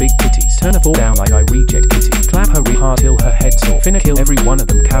pieces and big titties. Turn her fall down like I reject kitty. Clap her re hard till her head sore. Finna kill every one of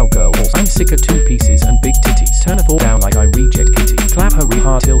them cowgirl horse. I'm sick of two pieces and big titties. Turn her fall down like I reject kitty. Clap her re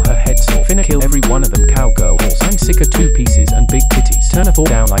hard till her head sore. Finna kill every one of them cowgirl horse. I'm sick of two pieces and big titties. Turn her fall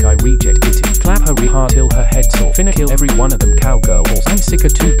down like I reject kitty. Clap her re hard till her head sore. Finna kill every one of them cowgirl horse. I'm sick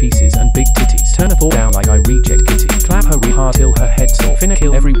of two pieces and big titties. Turn her fall down like I reject kitty. Clap her re hard till her head sore. Finna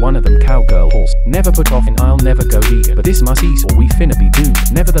kill every one of them cowgirl horse. Never put off and I'll never go vegan, but this must ease or we finna be doomed.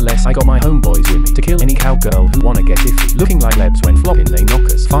 Nevertheless, I got my homeboys with me to kill any cowgirl who wanna get iffy. Looking like lebs when flopping they knock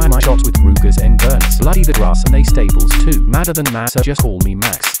us. Fire my shots with Rugers and burners. Bloody the grass and they stables too. Madder than mad, so just call me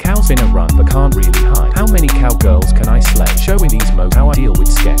Max. Cows finna run but can't really hide. How many cowgirls can I slay? Showing these modes how I deal with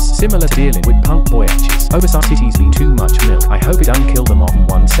skets. Similar to dealing with punk boyatches. Oversized titties need too much milk. I hope it done kill them off in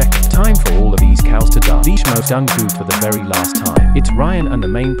 1 second. Time for all of these cows to die. These schmoes done good for the very last time. It's Ryan and the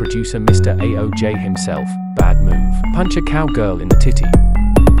main producer Mr. AOJ himself. Bad move. Punch a cowgirl in the titty.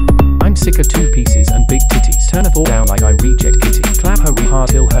 I'm sick of two pieces and big titties. Turn her fall down like I reject kitty. Clap her re hard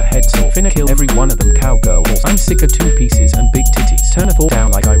till her head sore. Finna kill every one of them cowgirl horse. I'm sick of two pieces and big titties. Turn her fall down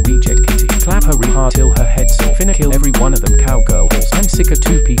like I reject kitty. Clap her re hard till her head sore. Finna kill every one of them cowgirl horse. I'm sick of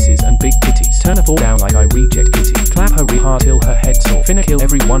two pieces and big titties. Turn her fall down like I reject kitty. Clap her re hard till her head sore. Finna kill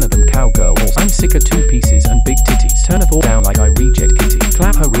every one of them cowgirl horse. I'm sick of two pieces and big titties. Turn her fall down like I reject kitty.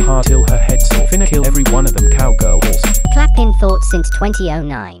 Clap her re hard till her head sore. Finna kill every one of them cowgirl horse. Clap in thought since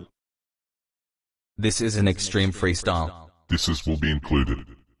 2009. This is an extreme freestyle. This will be included.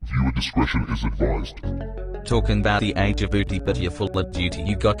 Viewer discretion is advised. Talking about the age of booty, but you're full of duty.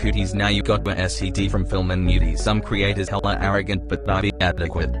 You got cooties, now you got SCT from film and nudies. Some creators hella arrogant but not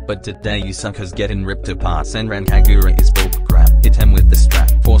adequate. But today you suckers getting ripped apart. Senran Kagura is bullcrap. Hit him with the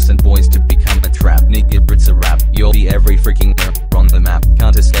strap. Forcing boys to become a trap. Nigga, it's a rap. You'll be every freaking on the map.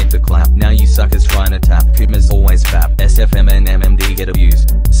 Can't escape the clap. Now you suckers trying to tap. Kuma's always fap. SFM and MMD get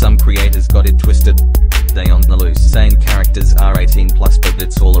abused. Some creators got it twisted. They on the loose. Saying characters are 18+, but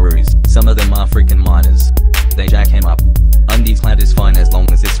it's all a ruse. Some of them are freaking minors. They jack him up. Undies clad is fine as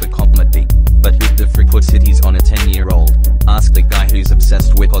long as it's for comedy. But who the frick puts titties on a 10-year-old? Ask the guy who's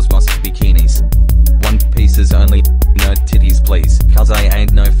obsessed with Cosmos bikinis. One Piece's only, nerd titties please. Cause I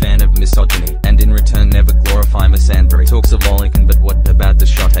ain't no fan of misogyny. And in return never glorify misandry. Talks of lollicking, but what about the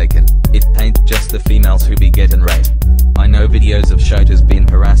shot taken? It ain't just the females who be getting raped. I know videos of Shota's been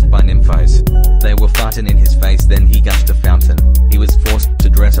harassed by nymphos. They were farting in his face, then he gushed a fountain. He was forced to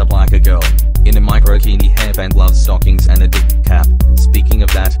dress up like a girl. In a microkini hairband, love stockings and a dick cap. Speaking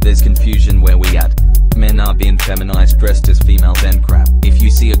of that, there's confusion where we at. Men are being feminized, dressed as females and crap. If you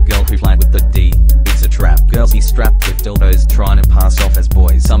see a girl who fly with the D, it's a trap. Girls be strapped with dildos trying to pass off as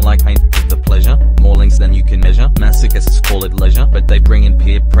boys. Some like paint with the pleasure, more links than you can measure. Masochists call it leisure, but they bring in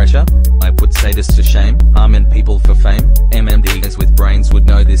peer pressure. I put sadists to shame, harming people for fame. MMDs with brains would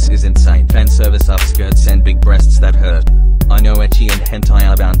know this is insane. Fan service upskirts and big breasts that hurt. I know ecchi and hentai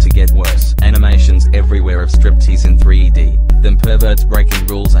are bound to get worse. Animations everywhere of striptease in 3D. Them perverts breaking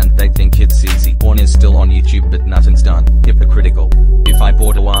rules and they think it's easy. Porn is still on YouTube but nothing's done. Hypocritical. If I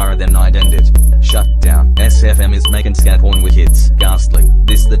bought a wire then I'd end it. Shut down. SFM is making scat porn with kids. Ghastly.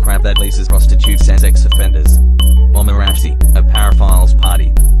 This the crap that leases prostitutes as ex-offenders. Omarashi, a paraphiles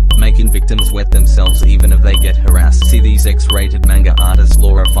party. Making victims wet themselves even if they get harassed. See these X-rated manga artists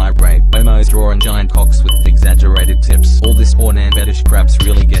glorify rape. Homos drawing giant cocks with exaggerated tips. All this porn and fetish craps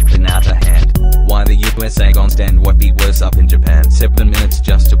really getting out of hand. Why the USA gon' stand what be worse up in Japan? 7 minutes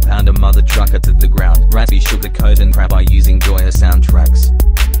just to pound a mother trucker to the ground. Rappy sugarcoat and crap by using joyous soundtracks.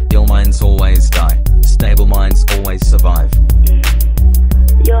 Ill minds always die. Stable minds always survive.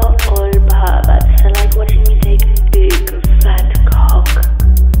 You're all perverts. I like watching you take a big fat cock.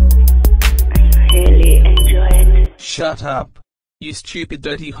 I really enjoy it. Shut up. You stupid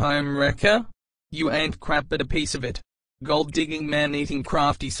dirty home wrecker. You ain't crap but a piece of it. Gold digging man eating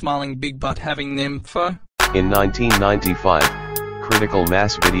crafty smiling big butt having nympho. In 1995, Critical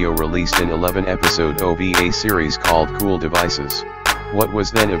Mass Video released an 11-episode OVA series called Cool Devices. What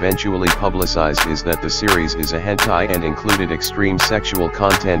was then eventually publicized is that the series is a hentai and included extreme sexual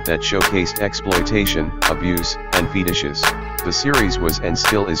content that showcased exploitation, abuse, and fetishes. The series was and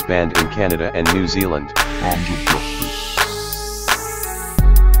still is banned in Canada and New Zealand.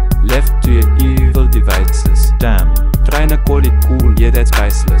 Left to your evil devices. Damn. Trying to call it cool, yeah that's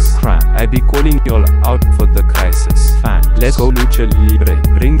priceless. Crap. I be calling y'all out for the crisis. Fact. Let's go lucha libre.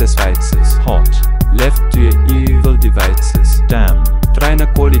 Bring the spices. Hot. Left to your evil devices. Damn. Trying to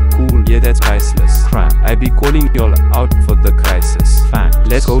call it cool, yeah that's priceless. Crap. I be calling y'all out for the crisis. Fact.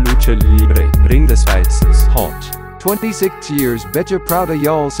 Let's go lucha libre. Bring the spices. Hot. 26 years, bet you're proud of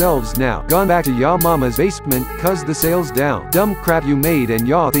y'all selves now. Gone back to y'all mama's basement, cause the sale's down. Dumb crap you made and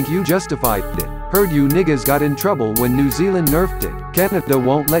y'all think you justified it. Heard you niggas got in trouble when New Zealand nerfed it. Canada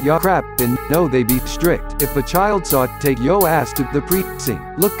won't let y'all crap and no they be strict. If a child saw it, take yo ass to the precinct.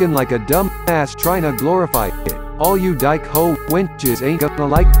 Looking like a dumb ass trying to glorify it. All you dyke ho wenches ain't gonna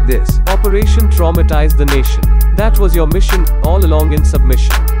like this. Operation Traumatize the Nation. That was your mission, all along in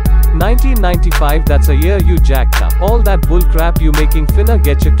submission. 1995, that's a year you jacked up. All that bullcrap you making finna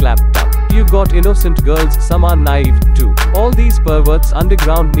get you clapped up. You got innocent girls, some are naive too. All these perverts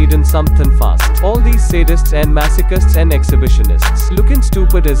underground needin' something fast. All these sadists and masochists and exhibitionists looking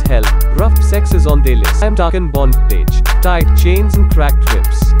stupid as hell. Rough sex is on their list. I'm talking bondage, tight chains and cracked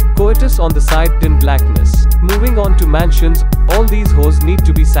whips. Coitus on the side in blackness. Moving on to mansions, all these hoes need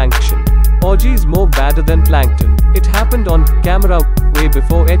to be sanctioned. Orgies more badder than plankton. It happened on camera way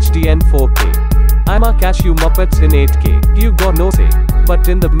before HD and 4K. I'ma catch you muppets in 8K. You got no say. But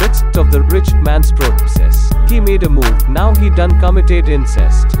in the midst of the rich man's process, he made a move. Now he done committed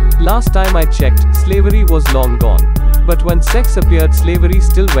incest. Last time I checked, slavery was long gone. But when sex appeared, slavery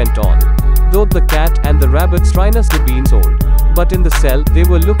still went on. Though the cat and the rabbits tryna to being sold. But in the cell, they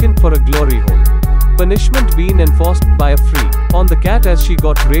were looking for a glory hole. Punishment being enforced by a freak on the cat as she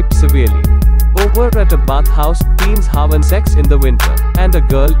got raped severely. Over at a bathhouse, teens having sex in the winter, and a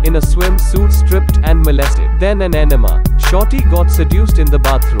girl in a swimsuit stripped and molested. Then an enema. Shorty got seduced in the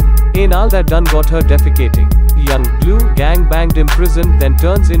bathroom. Anal that done got her defecating. Young blue gang banged imprisoned, then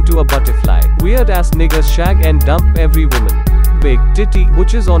turns into a butterfly. Weird ass niggas shag and dump every woman. Big titty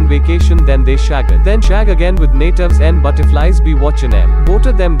butches on vacation, then they shag. Then shag again with natives and butterflies be watching them. Both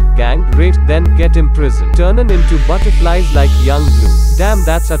of them gang raped, then get imprisoned. Turning into butterflies like young blue. Damn,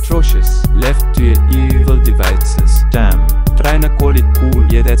 that's atrocious. Left to your evil devices. Damn. Tryna call it cool,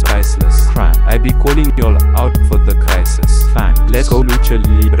 yeah that's priceless. Crap, I be calling y'all out for the crisis. Fact, let's go lucha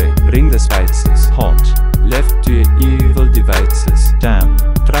libre, bring the spices. Hot, left to your evil devices. Damn,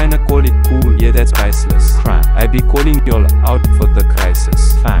 tryna call it cool, yeah that's priceless. Crap, I be calling y'all out for the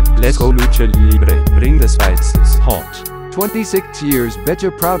crisis. Fact, let's go lucha libre, bring the spices. Hot. 26 years, bet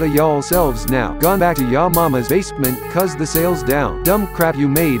you're proud of y'all selves now. Gone back to y'all mama's basement, cause the sales down. Dumb crap you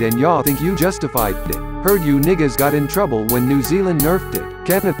made and y'all think you justified it. Heard you niggas got in trouble when New Zealand nerfed it.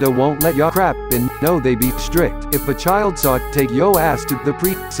 Canada won't let y'all crap in, no they be strict. If a child saw it, take yo ass to the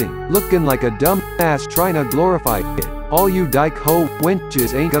precinct. Looking like a dumb ass tryna glorify it. All you dyke ho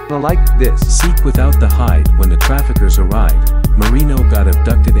wenches ain't gonna like this. Seek without the hide when the traffickers arrived. Marino got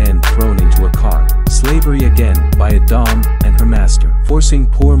abducted and thrown into a car. Slavery again by a dom and her master, forcing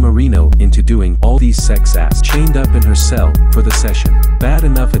poor Marino into doing all these sex acts. Chained up in her cell for the session. Bad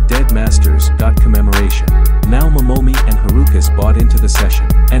enough a dead masters got commemoration. Now Momomi and Harukas bought into the session,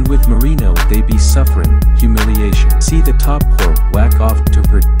 and with Marino they be suffering humiliation. See the top whore whack off to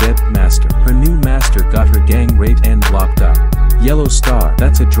her dead master. Her new master got her gang raped and locked up. Yellow Star,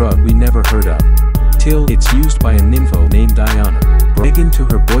 that's a drug we never heard of. Till it's used by a nympho named Diana, bragging to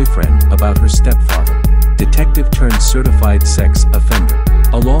her boyfriend about her stepfather. Detective turned certified sex offender.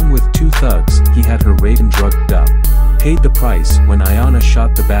 Along with 2 thugs, he had her raped and drugged up. Paid the price when Ayana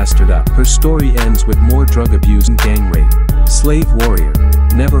shot the bastard up. Her story ends with more drug abuse and gang rape. Slave warrior,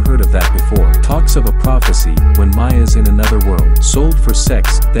 never heard of that before. Talks of a prophecy when Maya's in another world. Sold for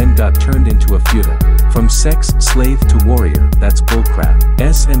sex, then got turned into a feuda. From sex slave to warrior, that's bullcrap.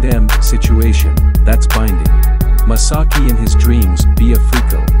 S&M situation, that's binding. Masaki in his dreams be a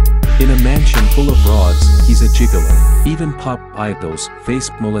Freako. In a mansion full of broads, he's a gigolo. Even pop idols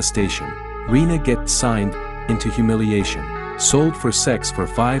face molestation. Rina gets signed into humiliation. Sold for sex for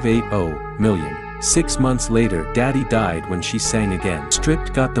 $580 million. 6 months later, Daddy died when she sang again.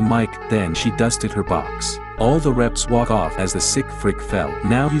 Stripped got the mic, then she dusted her box. All the reps walk off as the sick frick fell.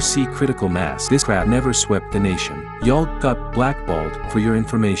 Now you see critical mass. This crap never swept the nation. Y'all got blackballed for your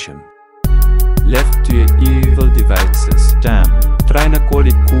information. Left to your evil devices. Damn, tryna call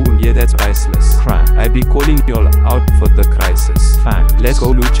it cool, yeah that's priceless. Crap, I be calling y'all out for the crisis. Fact, let's go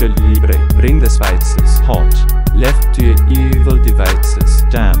lucha libre, bring the spices. Hot, left to your evil devices.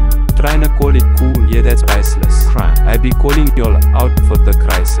 Damn, tryna call it cool, yeah that's priceless. Crap, I be calling y'all out for the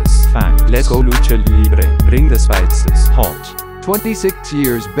crisis. Fact, let's go lucha libre, bring the spices. Hot. 26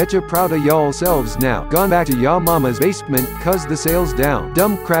 years, bet you're proud of y'all selves now. Gone back to y'all mama's basement, cause the sales down.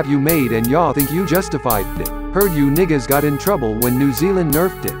 Dumb crap you made and y'all think you justified it. Heard you niggas got in trouble when New Zealand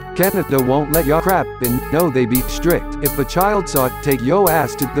nerfed it. Canada won't let y'all crap in, no they be strict. If a child saw it, take yo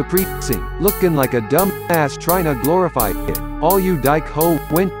ass to the precinct. Looking like a dumb ass tryna glorify it. All you dyke ho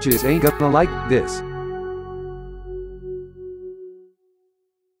wenches ain't gonna like this.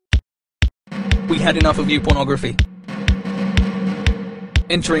 We had enough of you pornography.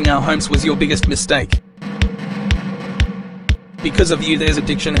 Entering our homes was your biggest mistake. Because of you there's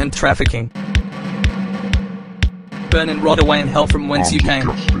addiction and trafficking. Burn and rot away in hell from whence you came.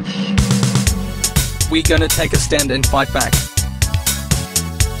 We gonna take a stand and fight back.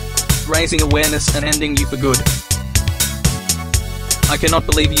 Raising awareness and ending you for good. I cannot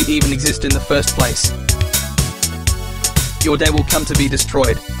believe you even exist in the first place. Your day will come to be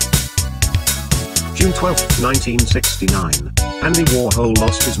destroyed. June 12, 1969. Andy Warhol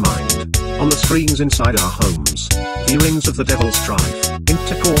lost his mind. On the screens inside our homes. Viewings of the devil's strife,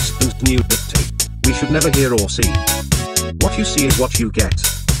 intercourse and nudity. We should never hear or see. What you see is what you get.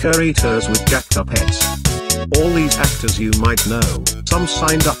 Curators with jacked up heads. All these actors you might know. Some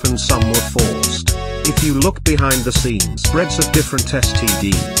signed up and some were forced. If you look behind the scenes, spreads of different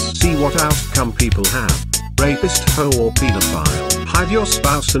STDs. See what outcome people have. Rapist, hoe or pedophile. Hide your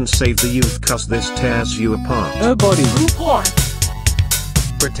spouse and save the youth cause this tears you apart. Her body. Report.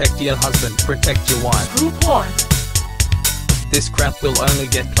 Protect your husband, protect your wife. Report. This crap will only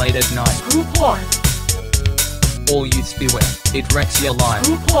get played at night. Report. All youths beware, it wrecks your life.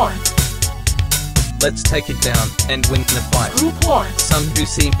 Report. Let's take it down and win the fight. Report. Some who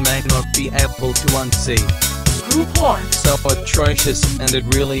see may not be able to unsee. Report. So atrocious and it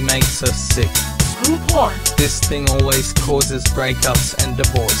really makes us sick. Report. This thing always causes breakups and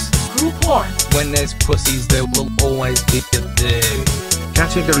divorce. Report. When there's pussies there will always be a dig.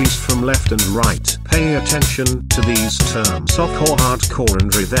 Categories from left and right. Pay attention to these terms. Softcore, hardcore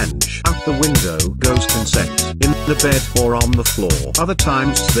and revenge. Out the window goes consent. In the bed or on the floor. Other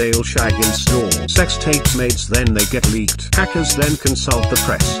times they'll shag and snore. Sex tapes maids then they get leaked. Hackers then consult the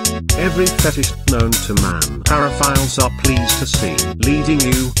press. Every fetish known to man, paraphiles are pleased to see, leading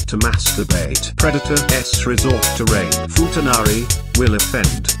you to masturbate. Predator's resort to rape. Futanari will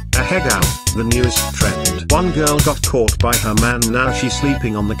offend. A hegao, the newest trend. One girl got caught by her man, now she's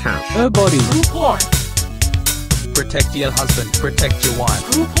sleeping on the couch. Her body. Group porn. Protect your husband, protect your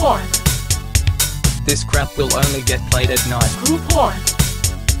wife. Group porn. This crap will only get played at night. Group porn.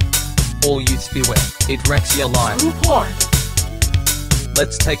 All youths beware, it wrecks your life. Group porn.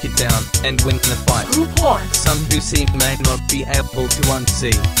 Let's take it down and win the fight. Group porn. Some who see may not be able to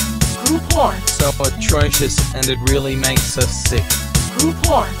unsee. Group porn. So atrocious and it really makes us sick. Group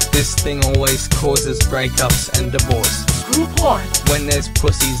porn. This thing always causes breakups and divorce. Group porn. When there's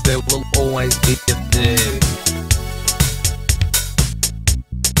pussies there will always be a dig.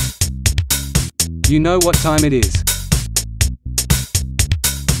 You know what time it is.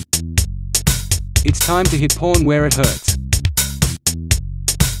 It's time to hit porn where it hurts.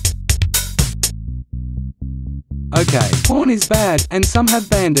 Okay, porn is bad, and some have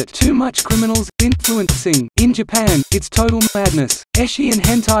banned it. Too much criminals influencing. In Japan, it's total madness. Eshi and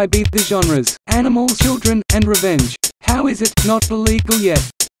hentai be the genres. Animals, children, and revenge. How is it not illegal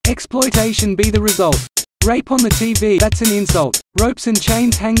yet? Exploitation be the result. Rape on the TV, that's an insult. Ropes and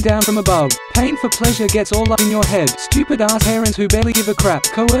chains hang down from above. Pain for pleasure gets all up in your head. Stupid ass parents who barely give a crap.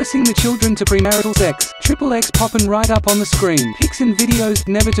 Coercing the children to premarital sex. XXX poppin' right up on the screen. Pics and videos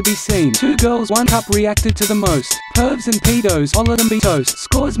never to be seen. 2 girls 1 cup reacted to the most. Pervs and pedos, all of them be toast.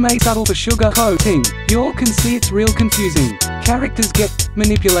 Scores made subtle for sugar coating. You all can see it's real confusing. Characters get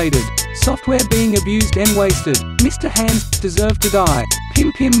manipulated. Software being abused and wasted. Mr. Hands deserve to die.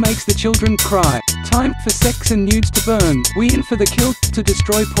 Pim Pim makes the children cry. Time for sex and nudes to burn. We in for the kill to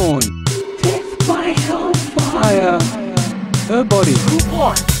destroy porn. Death by hellfire. Her body. Group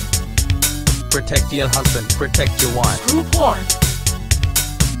porn. Protect your husband, protect your wife. Group porn.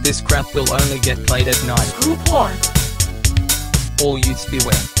 This crap will only get played at night. Group porn. All youths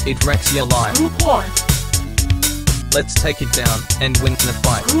beware, it wrecks your life. Group porn. Let's take it down and win the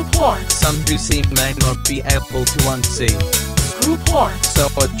fight. Group porn. Some who see may not be able to unsee. Group porn. So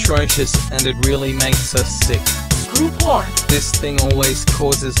atrocious and it really makes us sick. Group porn. This thing always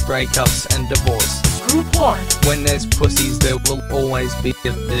causes breakups and divorce. Group porn. When there's pussies there will always be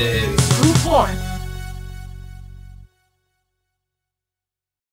a dig. Group porn.